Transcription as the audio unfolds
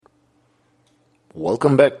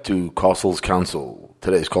Welcome back to Castle's Council.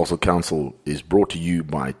 Today's Castle Council is brought to you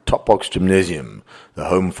by Topbox Gymnasium, the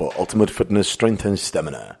home for ultimate fitness, strength and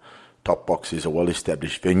stamina. Topbox is a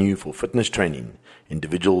well-established venue for fitness training.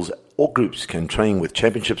 Individuals or groups can train with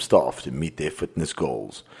championship staff to meet their fitness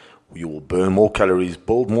goals. You will burn more calories,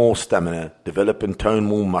 build more stamina, develop and tone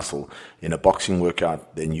more muscle in a boxing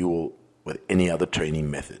workout than you will with any other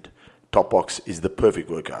training method. Topbox is the perfect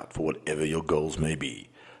workout for whatever your goals may be.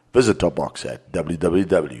 Visit Topbox at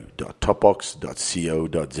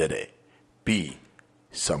www.topbox.co.za. Be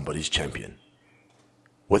somebody's champion.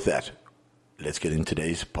 With that, let's get into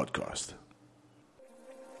today's podcast.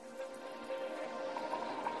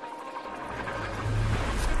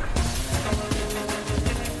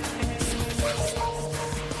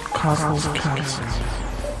 Castle's Council.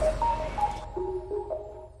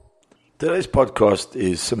 Today's podcast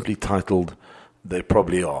is simply titled, They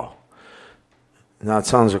Probably Are. Now, it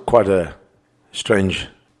sounds quite a strange,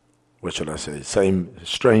 what should I say,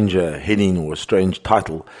 strange heading or a strange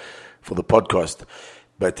title for the podcast.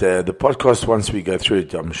 But the podcast, once we go through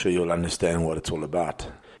it, I'm sure you'll understand what it's all about.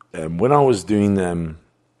 When I was doing a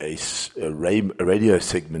radio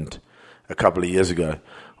segment a couple of years ago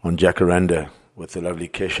on Jacaranda with the lovely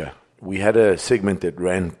Kesha, we had a segment that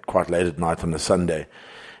ran quite late at night on a Sunday.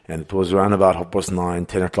 And it was around about 9:30,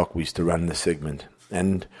 10 o'clock we used to run the segment.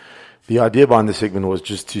 And the idea behind the segment was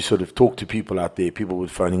just to sort of talk to people out there. People would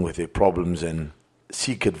phone in with their problems and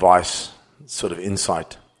seek advice, sort of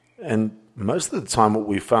insight. And most of the time what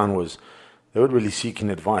we found was they weren't really seeking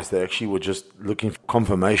advice. They actually were just looking for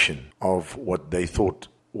confirmation of what they thought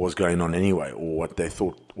was going on anyway, or what they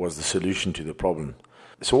thought was the solution to the problem.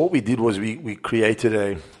 So what we did was we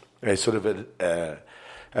created a sort of a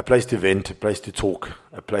place to vent, a place to talk,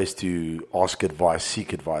 a place to ask advice,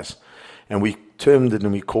 seek advice. And we termed it,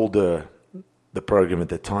 and we called the program at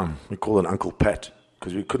that time, we called it Uncle Pat,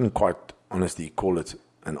 because we couldn't quite honestly call it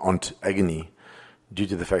an Aunt Agony due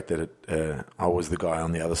to the fact that I was the guy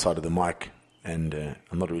on the other side of the mic, and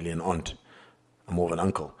I'm not really an aunt, I'm more of an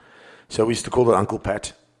uncle. So we used to call it Uncle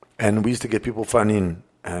Pat, and we used to get people phoning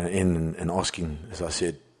in and asking, as I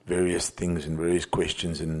said, various things and various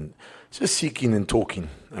questions, and just seeking and talking.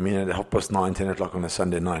 I mean, at 9:30, 10 o'clock on a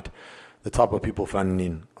Sunday night, the type of people phoning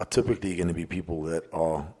in are typically going to be people that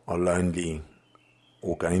are lonely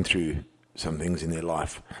or going through some things in their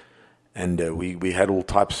life. And we had all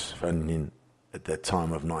types phoning in at that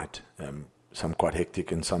time of night, some quite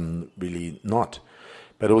hectic and some really not.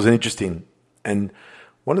 But it was interesting. And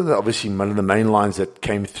one of the main lines that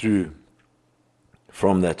came through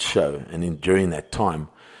from that show and during that time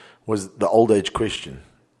was the old age question.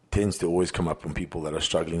 Tends to always come up from people that are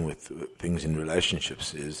struggling with things in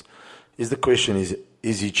relationships is the question is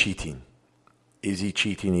he cheating? Is he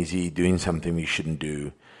cheating? Is he doing something he shouldn't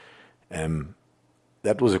do?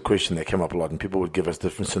 That was a question that came up a lot, and people would give us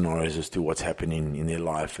different scenarios as to what's happening in their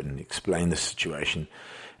life and explain the situation.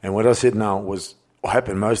 And what I said now was, what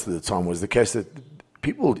happened most of the time was the case that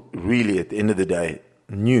people really at the end of the day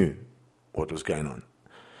knew what was going on.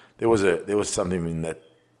 There was something in that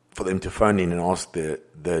for them to phone in and ask the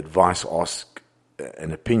advice, ask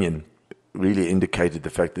an opinion, really indicated the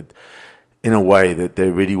fact that, in a way, that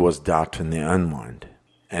there really was doubt in their own mind.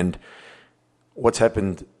 And what's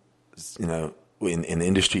happened, in the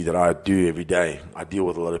industry that I do every day, I deal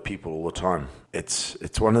with a lot of people all the time.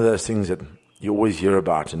 It's one of those things that you always hear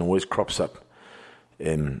about and always crops up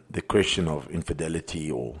in the question of infidelity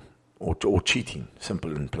or cheating,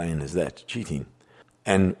 simple and plain as that, cheating.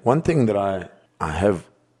 And one thing that I have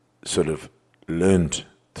sort of learned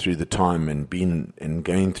through the time and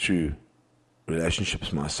going through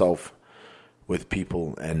relationships myself with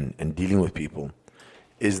people and dealing with people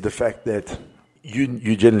is the fact that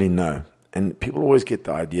you generally know, and people always get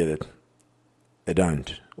the idea that they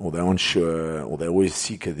don't, or they're unsure, or they always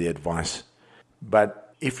seek the advice.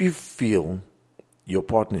 But if you feel your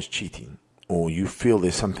partner's cheating, or you feel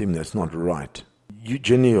there's something that's not right, you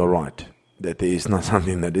generally are right that there is not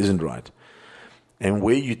something that isn't right. And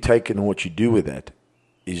where you take it and what you do with that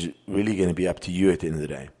is really going to be up to you at the end of the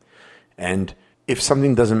day. And if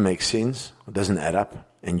something doesn't make sense, or doesn't add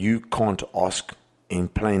up, and you can't ask in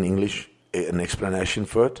plain English an explanation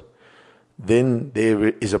for it, then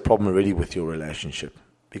there is a problem already with your relationship.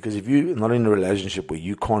 Because if you're not in a relationship where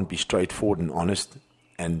you can't be straightforward and honest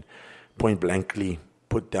and point blankly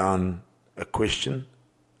put down a question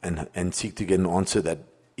and seek to get an answer that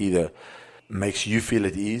either makes you feel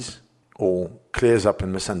at ease or clears up a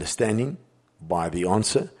misunderstanding by the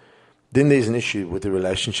answer, then there's an issue with the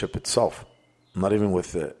relationship itself, not even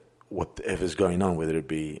with whatever's going on, whether it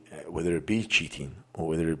be cheating or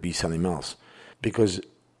whether it be something else. Because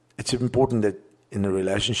it's important that in a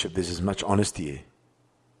relationship there's as much honesty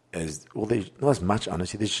there's not as much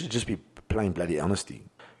honesty, there should just be plain bloody honesty,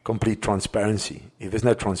 complete transparency. If there's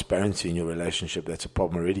no transparency in your relationship, that's a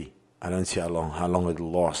problem already. I don't see how long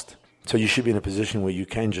it'll last. So you should be in a position where you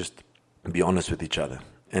can just be honest with each other.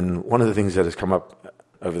 And one of the things that has come up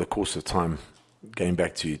over the course of time, going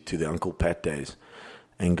back to the Uncle Pat days,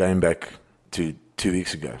 and going back to 2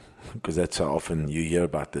 weeks ago, because that's how often you hear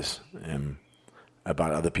about this,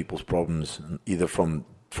 about other people's problems, either from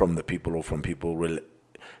the people or from people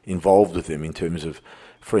involved with them in terms of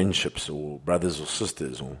friendships or brothers or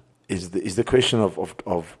sisters, or is the question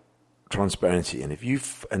of transparency.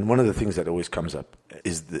 And one of the things that always comes up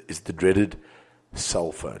is the dreaded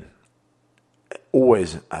cell phone.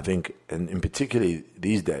 Always, I think, and in particularly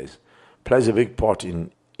these days, plays a big part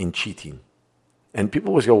in cheating. And people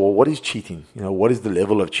always go, well, what is cheating? What is the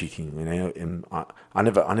level of cheating? And I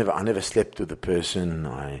never slept with the person.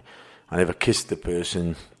 I never kissed the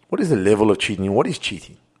person. What is the level of cheating? What is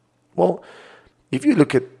cheating? Well, if you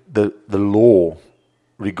look at the law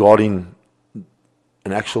regarding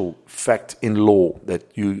an actual fact in law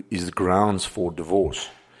that is grounds for divorce,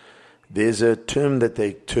 there's a term that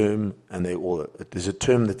they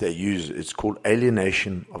use. It's called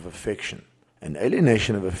alienation of affection. And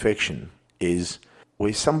alienation of affection is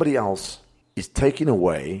where somebody else is taking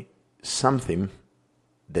away something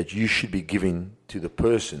that you should be giving to the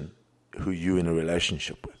person who you're in a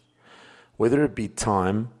relationship with. Whether it be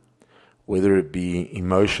time, whether it be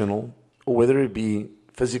emotional, or whether it be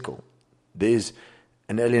physical. There's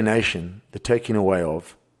an alienation, the taking away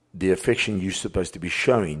of the affection you're supposed to be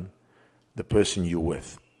showing the person you're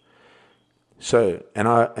with. So,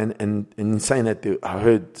 and in saying that, I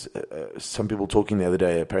heard some people talking the other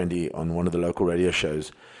day, apparently on one of the local radio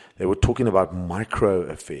shows, they were talking about micro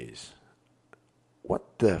affairs.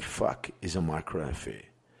 What the fuck is a micro affair?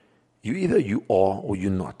 Either you are or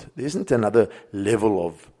you're not. There isn't another level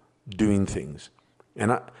of doing things.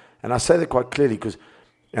 And I say that quite clearly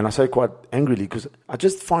and I say it quite angrily, because I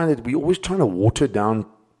just find that we're always trying to water down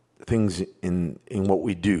things in what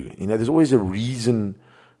we do. There's always a reason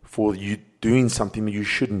for you doing something that you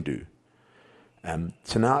shouldn't do.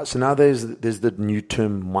 So now there's the new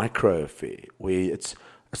term micro affair, where it's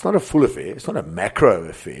not a full affair, it's not a macro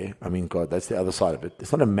affair. I mean, God, that's the other side of it.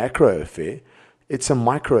 It's not a macro affair, it's a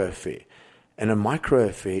micro affair. And a micro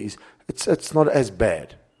affair it's not as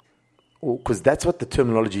bad, because that's what the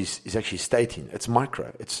terminology is actually stating. It's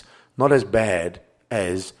micro. It's not as bad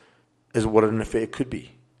as what an affair could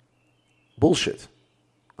be. Bullshit.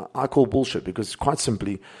 I call bullshit because quite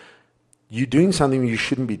simply, you're doing something you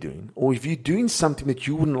shouldn't be doing, or if you're doing something that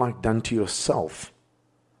you wouldn't like done to yourself,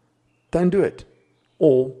 don't do it.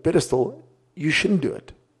 Or better still, you shouldn't do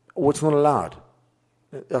it, or it's not allowed.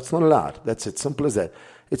 That's not allowed. That's it. Simple as that.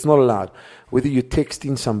 It's not allowed. Whether you're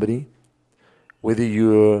texting somebody, whether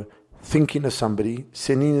you're thinking of somebody,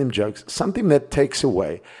 sending them jokes, something that takes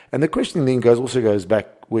away. And the question then goes back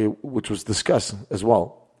which was discussed as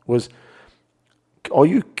well, was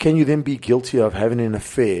can you then be guilty of having an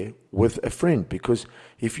affair with a friend? Because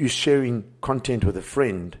if you're sharing content with a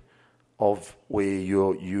friend of where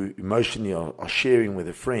you emotionally are sharing with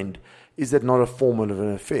a friend, is that not a form of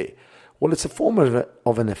an affair? Well, it's a form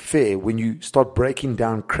of an affair when you start breaking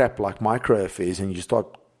down crap like micro affairs and you start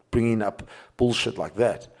bringing up bullshit like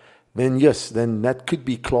that. Then yes, then that could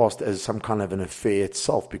be classed as some kind of an affair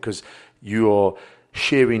itself, because you are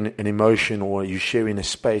sharing an emotion or you're sharing a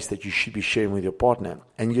space that you should be sharing with your partner.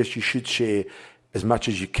 And yes, you should share as much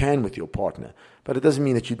as you can with your partner, but it doesn't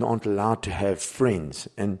mean that you're not allowed to have friends.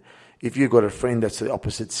 And if you've got a friend that's the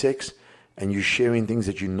opposite sex and you're sharing things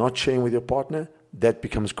that you're not sharing with your partner, that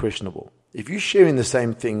becomes questionable. If you're sharing the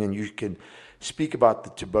same thing and you can speak about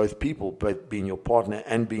it to both people, both being your partner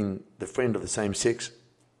and being the friend of the same sex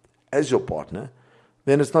as your partner,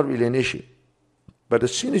 then it's not really an issue. But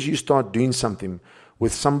as soon as you start doing something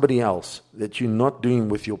with somebody else that you're not doing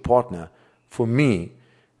with your partner, for me,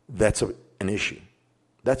 that's an issue.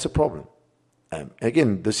 That's a problem.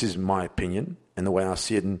 Again, this is my opinion and the way I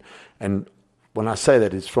see it. And when I say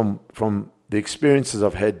that, it's from the experiences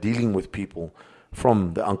I've had dealing with people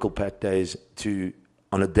from the Uncle Pat days to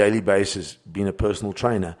on a daily basis being a personal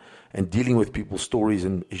trainer and dealing with people's stories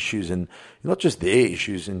and issues, and not just their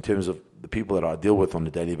issues in terms of the people that I deal with on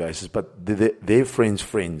a daily basis, but their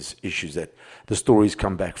friends' issues that the stories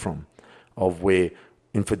come back from, of where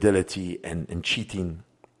infidelity and cheating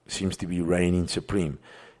seems to be reigning supreme.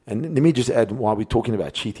 And let me just add, while we're talking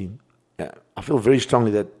about cheating, I feel very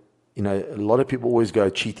strongly that, a lot of people always go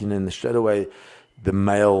cheating, and straight away the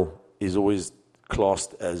male is always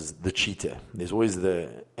classed as the cheater. There's always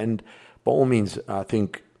and by all means, I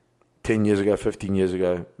think 10 10 years ago, 15 years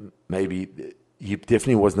ago, maybe he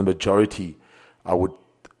definitely wasn't the majority I would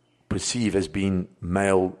perceive as being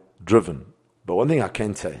male-driven. But one thing I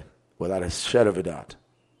can say, without a shadow of a doubt,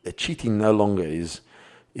 that cheating no longer is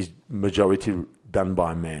majority done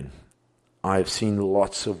by a man. I have seen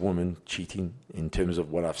lots of women cheating in terms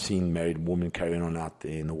of what I've seen married women carrying on out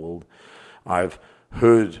there in the world. I've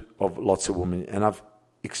heard of lots of women, and I've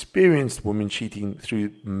experienced women cheating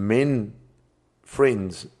through men,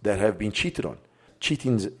 friends that have been cheated on.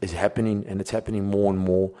 Cheating is happening, and it's happening more and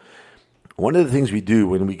more. One of the things we do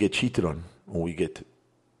when we get cheated on, when we get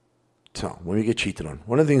cheated on,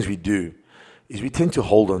 one of the things we do is we tend to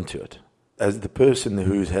hold on to it. As the person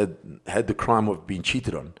who's had the crime of being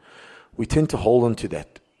cheated on, we tend to hold on to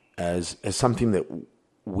that as something that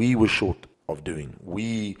we were short of doing.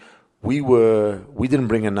 We didn't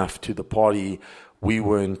bring enough to the party. We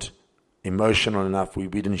weren't emotional enough. We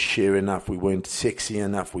didn't share enough. We weren't sexy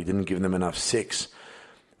enough. We didn't give them enough sex.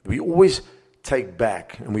 We always take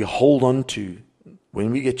back and we hold on to,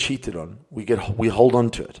 when we get cheated on, we hold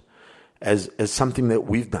on to it as something that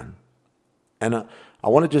we've done. And I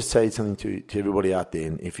want to just say something to everybody out there.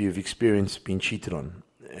 And if you've experienced being cheated on,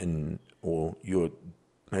 or you're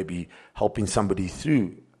maybe helping somebody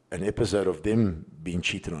through an episode of them being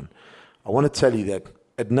cheated on, I want to tell you that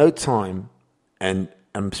at no time, and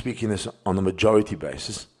I'm speaking this on a majority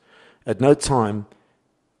basis, at no time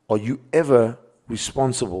are you ever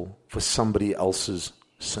responsible for somebody else's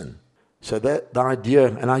sin. So that the idea,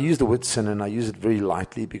 and I use the word sin and I use it very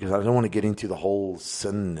lightly because I don't want to get into the whole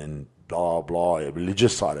sin and blah, blah,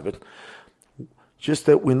 religious side of it. Just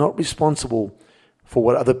that we're not responsible for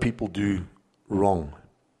what other people do wrong.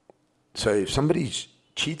 So if somebody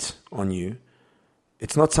cheats on you,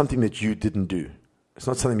 it's not something that you didn't do. It's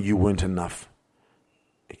not something you weren't enough.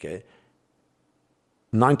 Okay?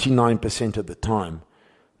 99% of the time,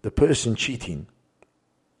 the person cheating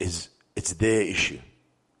it's their issue.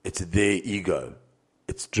 It's their ego.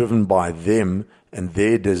 It's driven by them and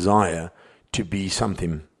their desire to be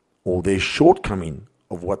something, or their shortcoming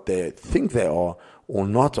of what they think they are or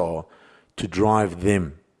not are, to drive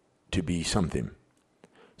them to be something.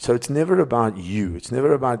 So it's never about you. It's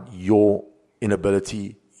never about your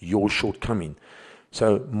inability, your shortcoming.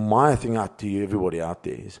 So my thing out to you, everybody out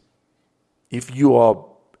there, is if you are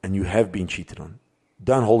and you have been cheated on,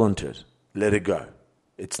 don't hold on to it. Let it go.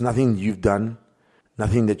 It's nothing you've done,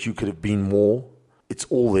 nothing that you could have been more. It's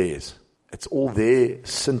all theirs. It's all their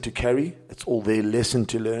sin to carry. It's all their lesson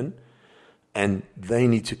to learn. And they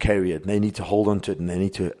need to carry it. They need to hold on to it, and they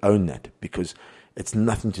need to own that, because it's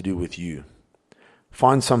nothing to do with you.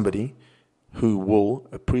 Find somebody who will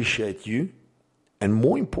appreciate you, and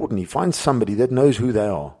more importantly, find somebody that knows who they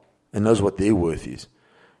are and knows what their worth is.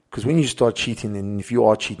 Because when you start cheating, and if you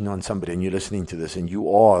are cheating on somebody and you're listening to this and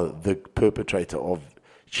you are the perpetrator of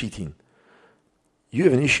cheating, you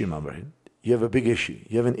have an issue, my friend. You have a big issue.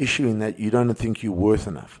 You have an issue in that you don't think you're worth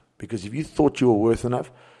enough. Because if you thought you were worth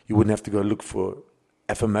enough, you wouldn't have to go look for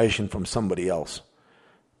affirmation from somebody else.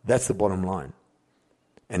 That's the bottom line.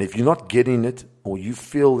 And if you're not getting it, or you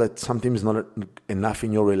feel that something's not enough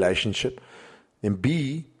in your relationship, then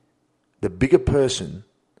be the bigger person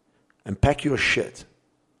and pack your shit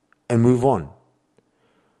and move on.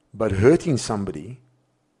 But hurting somebody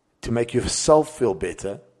to make yourself feel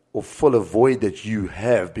better, or fill a void that you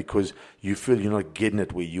have because you feel you're not getting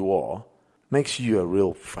it where you are, makes you a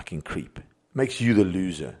real fucking creep. Makes you the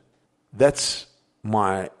loser. That's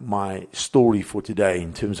my story for today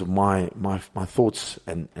in terms of my thoughts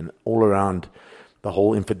and all around the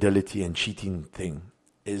whole infidelity and cheating thing.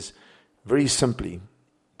 Is very simply,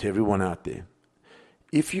 to everyone out there,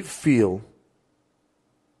 if you feel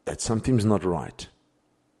that something's not right,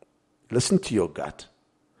 listen to your gut,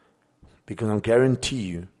 because I guarantee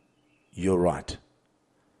you, you're right.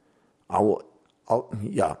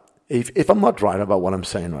 If I'm not right about what I'm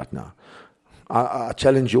saying right now, I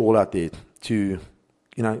challenge you all out there to,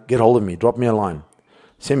 get hold of me. Drop me a line.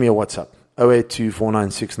 Send me a WhatsApp,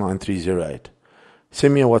 082-496-9308.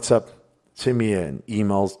 Send me a WhatsApp. Send me an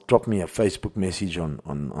email. Drop me a Facebook message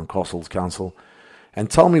on Castles Council, and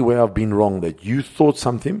tell me where I've been wrong, that you thought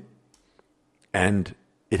something and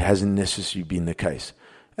it hasn't necessarily been the case.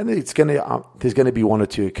 And there's going to be one or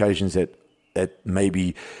two occasions that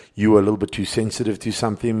maybe you were a little bit too sensitive to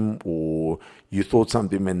something, or you thought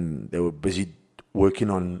something and they were busy working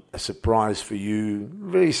on a surprise for you.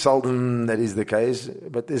 Very seldom that is the case,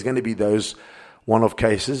 but there's going to be those one-off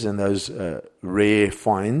cases and those rare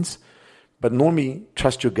finds. But normally,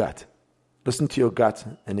 trust your gut. Listen to your gut,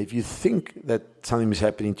 and if you think that something is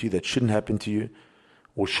happening to you that shouldn't happen to you,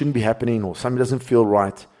 or shouldn't be happening, or something doesn't feel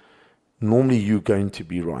right, normally you're going to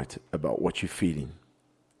be right about what you're feeling.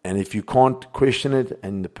 And if you can't question it,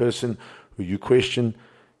 and the person who you question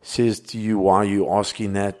says to you, why are you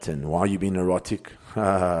asking that, and why are you being erotic?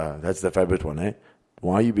 That's the favorite one, eh?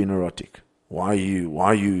 Why are you being erotic? Why are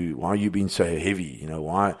you being so heavy?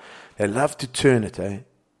 Why? They love to turn it, eh?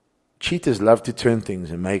 Cheaters love to turn things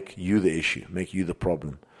and make you the issue, make you the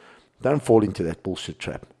problem. Don't fall into that bullshit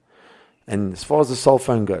trap. And as far as the cell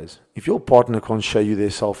phone goes, if your partner can't show you their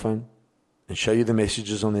cell phone and show you the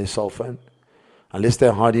messages on their cell phone, unless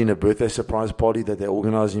they're hiding a birthday surprise party that they're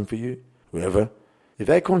organizing for you, whoever, if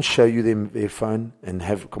they can't show you their phone and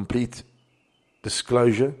have complete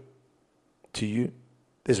disclosure to you,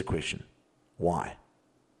 there's a question. Why?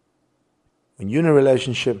 When you're in a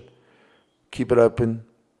relationship, keep it open,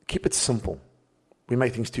 keep it simple. We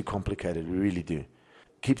make things too complicated, we really do.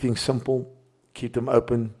 Keep things simple, keep them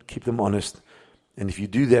open, keep them honest. And if you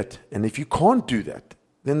do that, and if you can't do that,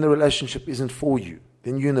 then the relationship isn't for you.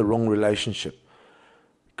 Then you're in the wrong relationship.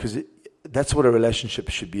 Because that's what a relationship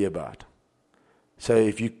should be about. So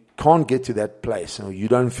if you can't get to that place, or you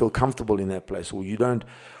don't feel comfortable in that place, or you don't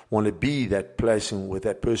want to be that place and with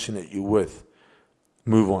that person that you're with,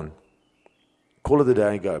 move on. Call it a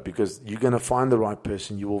day and go, because you're going to find the right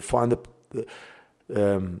person. You will find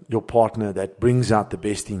your partner that brings out the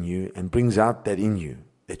best in you and brings out that in you,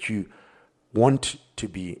 that you want to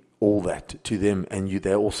be all that to them, and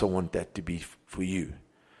they also want that to be for you.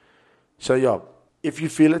 So yeah, if you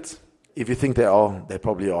feel it, if you think they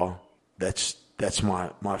probably are. That's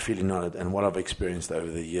my feeling on it and what I've experienced over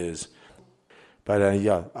the years. But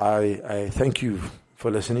I thank you for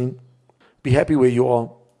listening. Be happy where you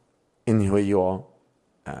are, in where you are.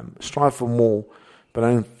 Strive for more, but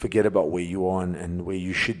don't forget about where you are and where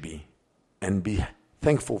you should be. And be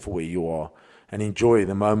thankful for where you are and enjoy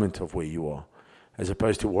the moment of where you are, as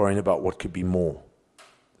opposed to worrying about what could be more.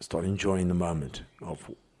 Start enjoying the moment of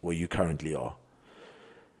where you currently are.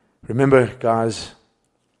 Remember, guys,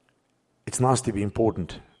 it's nice to be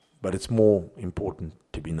important, but it's more important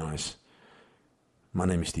to be nice. My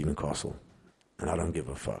name is Stephen Castle, and I don't give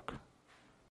a fuck.